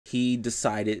he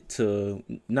decided to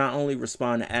not only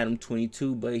respond to Adam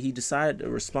 22, but he decided to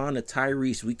respond to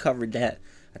Tyrese. We covered that,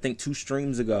 I think, 2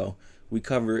 streams ago. We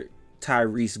covered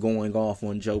Tyrese going off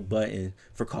on Joe Budden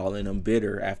for calling him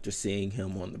bitter after seeing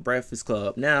him on the Breakfast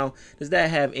Club. Now, does that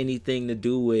have anything to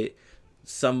do with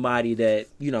somebody that,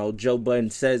 you know, Joe Budden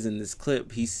says in this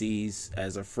clip he sees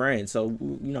as a friend? So,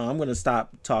 you know, I'm going to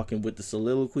stop talking with the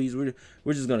soliloquies. We're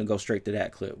just going to go straight to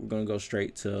that clip. We're going to go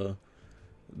straight to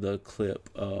the clip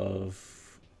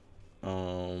of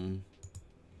I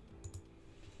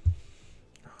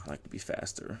like to be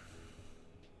faster.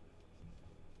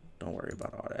 Don't worry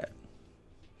about all that.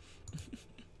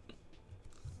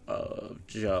 Of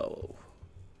Joe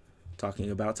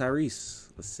talking about Tyrese.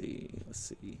 Let's see.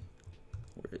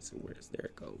 Where is it? There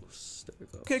it goes.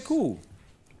 Okay, cool.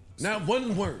 Not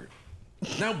one word.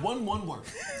 Not one word.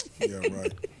 Yeah,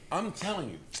 right. I'm telling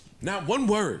you, not one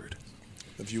word.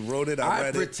 If you wrote it, I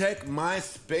read it. I protect my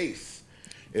space.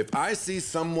 If I see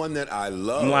someone that I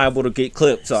love, I'm liable to get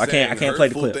clipped, so I can't play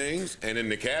the clip. Things, and in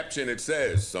the caption it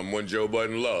says someone Joe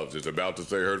Budden loves is about to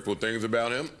say hurtful things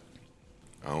about him,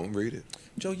 I don't read it.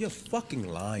 Joe, you're fucking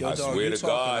lying. I swear to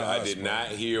God, I did not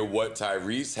hear what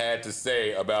Tyrese had to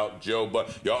say about Joe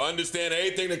Budden. Y'all understand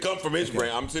anything that comes from his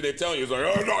brain? I'm sitting there telling you, it's like,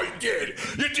 oh no, you did.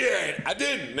 I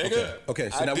didn't, nigga. Okay,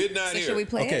 so I did not hear. Should we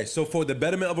play Okay, it? so for the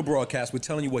betterment of a broadcast, we're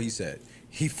telling you what he said.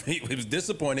 He was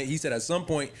disappointed. He said at some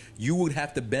point you would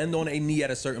have to bend on a knee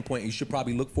at a certain point. You should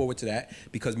probably look forward to that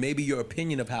because maybe your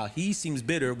opinion of how he seems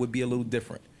bitter would be a little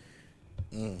different.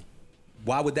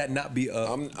 Why would that not be a...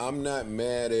 I'm not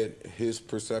mad at his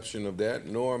perception of that,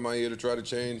 nor am I here to try to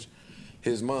change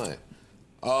his mind.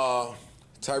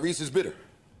 Tyrese is bitter.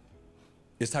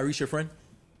 Is Tyrese your friend?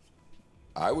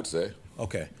 I would say.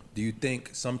 Okay. Do you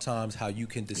think sometimes how you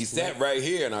can display... He sat right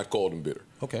here and I called him bitter.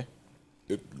 Okay.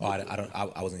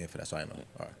 I wasn't here for that, so I don't know.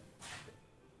 All right.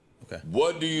 Okay.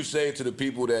 What do you say to the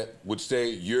people that would say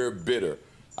you're bitter?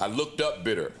 I looked up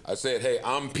bitter. I said, hey,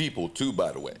 I'm people too,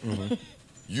 by the way.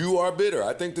 You are bitter.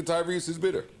 I think that Tyrese is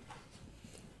bitter.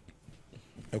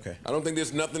 Okay. I don't think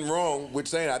there's nothing wrong with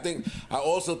saying it. I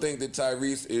also think that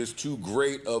Tyrese is too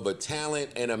great of a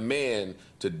talent and a man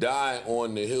to die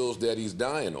on the hills that he's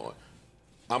dying on.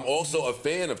 I'm also a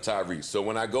fan of Tyrese, so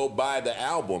when I go buy the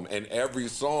album and every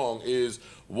song is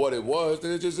what it was,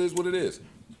 then it just is what it is.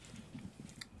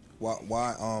 Why?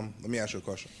 Let me ask you a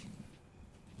question.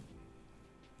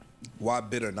 Why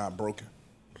bitter, not broken?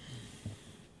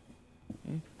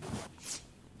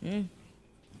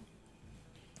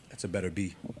 That's a better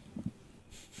B.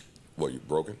 What, you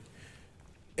broken?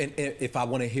 And if I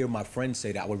want to hear my friend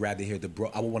say that, I would rather hear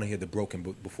I would want to hear the broken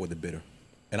before the bitter.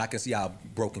 And I can see how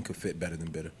broken could fit better than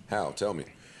bitter. How? Tell me.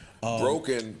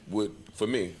 Broken would, for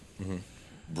me,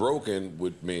 broken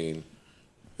would mean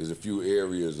there's a few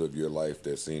areas of your life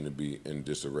that seem to be in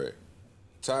disarray.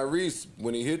 Tyrese,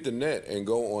 when he hit the net and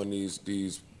go on these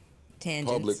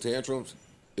public tantrums,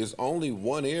 is only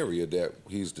one area that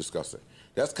he's discussing.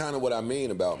 That's kind of what I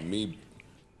mean about me.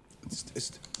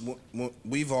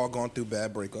 We've all gone through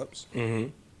bad breakups.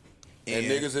 And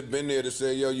niggas have been there to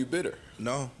say, yo, you bitter.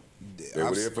 No. They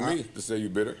were there for me to say you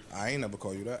bitter. I ain't never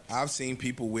call you that. I've seen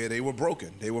people where they were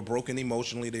broken. They were broken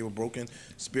emotionally. They were broken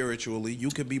spiritually. You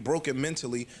could be broken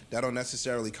mentally. That don't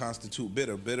necessarily constitute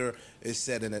bitter. Bitter is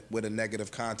said with a negative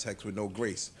context with no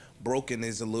grace. Broken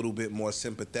is a little bit more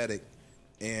sympathetic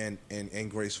and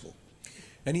graceful.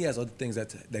 And he has other things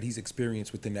that he's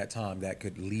experienced within that time that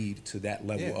could lead to that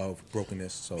level of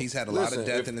brokenness. So he's had a lot of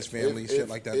death in his family, shit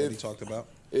like that he talked about.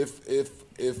 If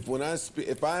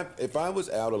I was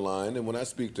out of line and when I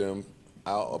speak to him,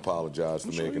 I'll apologize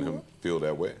for making him feel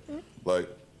that way. Like,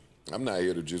 I'm not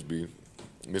here to just be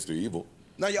Mr. Evil.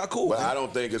 No, y'all cool. But man. I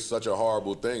don't think it's such a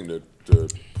horrible thing to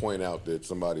point out that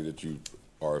somebody that you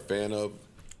are a fan of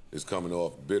is coming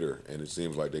off bitter, and it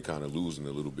seems like they're kind of losing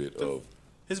a little bit of.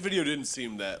 His video didn't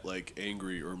seem that like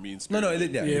angry or mean No,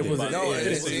 spirited. it wasn't. No,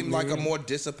 it seemed like a more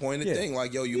disappointed thing.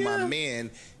 Like, yo, you my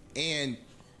man, and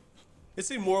it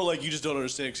seemed more like you just don't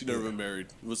understand because you've never been married.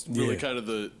 It was really kind of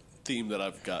the theme that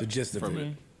I've got the gist from of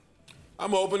it.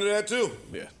 I'm open to that too.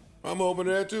 Yeah, I'm open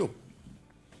to that too.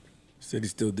 Said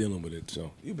he's still dealing with it,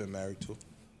 so. You've been married too.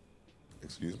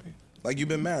 Excuse me? Like, you've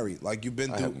been married. Like, you've been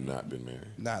through. I have not been married.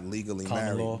 Not legally Common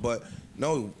married. law. But,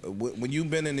 no, when you've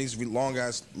been in these long...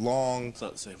 it's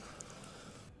not the same.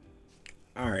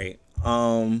 All right.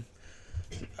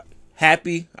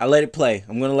 Happy. I let it play.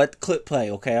 I'm going to let the clip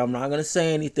play, okay? I'm not going to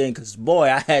say anything because,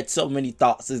 boy, I had so many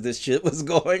thoughts as this shit was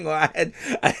going on.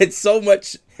 I had so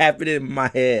much happening in my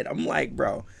head. I'm like,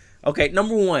 bro. Okay,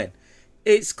 number one,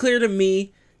 it's clear to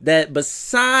me that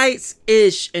besides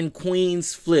Ish and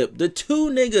Queens Flip, the two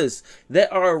niggas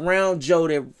that are around Joe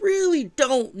that really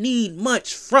don't need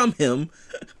much from him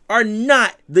are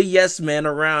not the yes man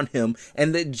around him,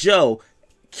 and that Joe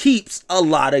keeps a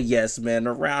lot of yes men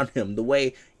around him. The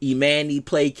way Imani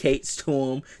placates to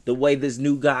him, the way this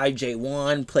new guy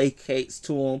J1 placates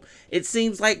to him, it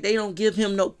seems like they don't give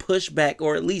him no pushback,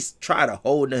 or at least try to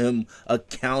hold him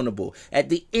accountable. At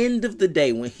the end of the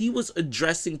day, when he was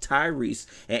addressing Tyrese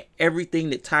and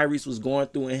everything that Tyrese was going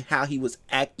through and how he was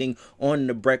acting on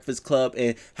the Breakfast Club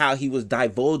and how he was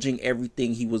divulging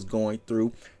everything he was going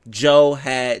through, Joe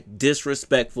had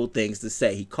disrespectful things to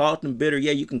say. He called him bitter.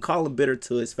 Yeah, you can call him bitter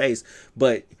to his face,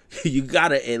 but you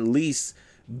gotta at least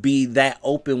be that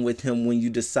open with him when you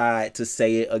decide to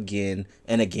say it again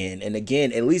and again and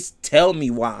again. At least tell me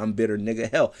why I'm bitter,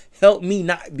 nigga. Hell, help me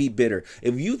not be bitter.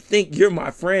 If you think you're my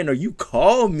friend, or you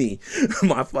call me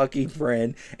my fucking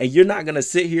friend, and you're not gonna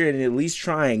sit here and at least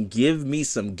try and give me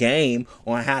some game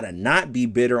on how to not be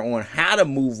bitter, on how to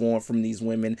move on from these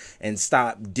women and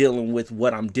stop dealing with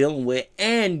what I'm dealing with,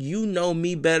 and you know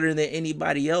me better than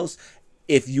anybody else.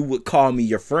 If you would call me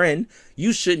your friend,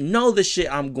 you should know the shit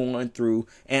I'm going through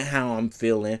and how I'm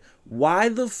feeling. Why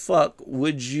the fuck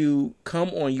would you come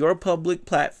on your public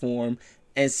platform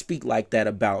and speak like that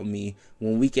about me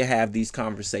when we can have these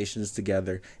conversations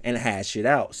together and hash it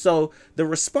out? So the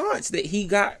response that he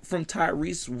got from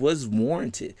Tyrese was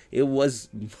warranted. It was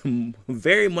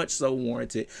very much so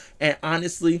warranted. And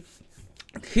honestly,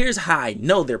 here's how I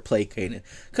know they're placating.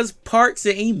 Because Parks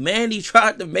and Imani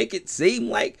tried to make it seem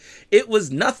like it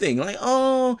was nothing. Like,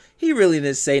 oh, he really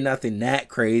didn't say nothing that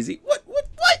crazy. What?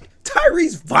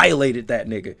 Tyrese violated that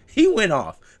nigga. He went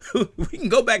off. We can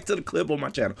go back to the clip on my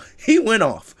channel. He went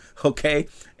off, okay?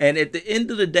 And at the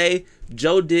end of the day,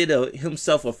 Joe did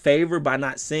himself a favor by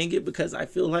not saying it, because I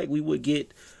feel like we would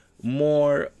get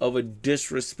more of a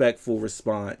disrespectful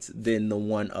response than the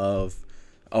one of,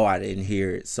 oh, I didn't hear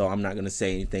it, so I'm not going to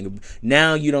say anything.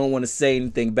 Now you don't want to say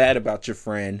anything bad about your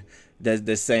friend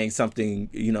that's saying something,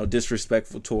 you know,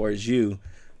 disrespectful towards you.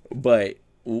 But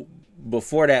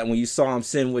before that, when you saw him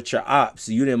sitting with your ops,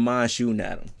 you didn't mind shooting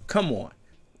at him. Come on.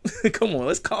 Come on,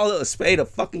 let's call it a spade a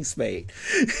fucking spade.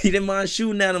 You didn't mind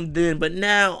shooting at him then, but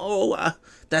now, oh,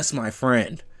 that's my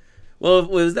friend.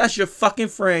 Well, if that's your fucking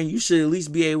friend, you should at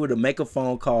least be able to make a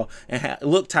phone call and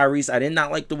look, Tyrese, I did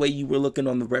not like the way you were looking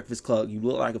on the Breakfast Club. You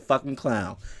look like a fucking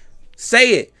clown.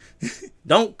 Say it.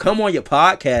 Don't come on your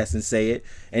podcast and say it.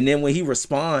 And then when he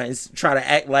responds, try to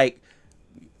act like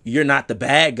you're not the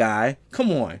bad guy.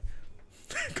 Come on.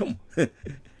 Come on.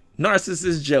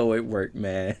 Narcissist Joe at work,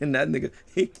 man. And that nigga,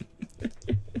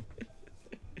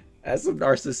 that's some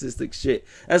narcissistic shit.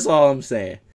 That's all I'm saying.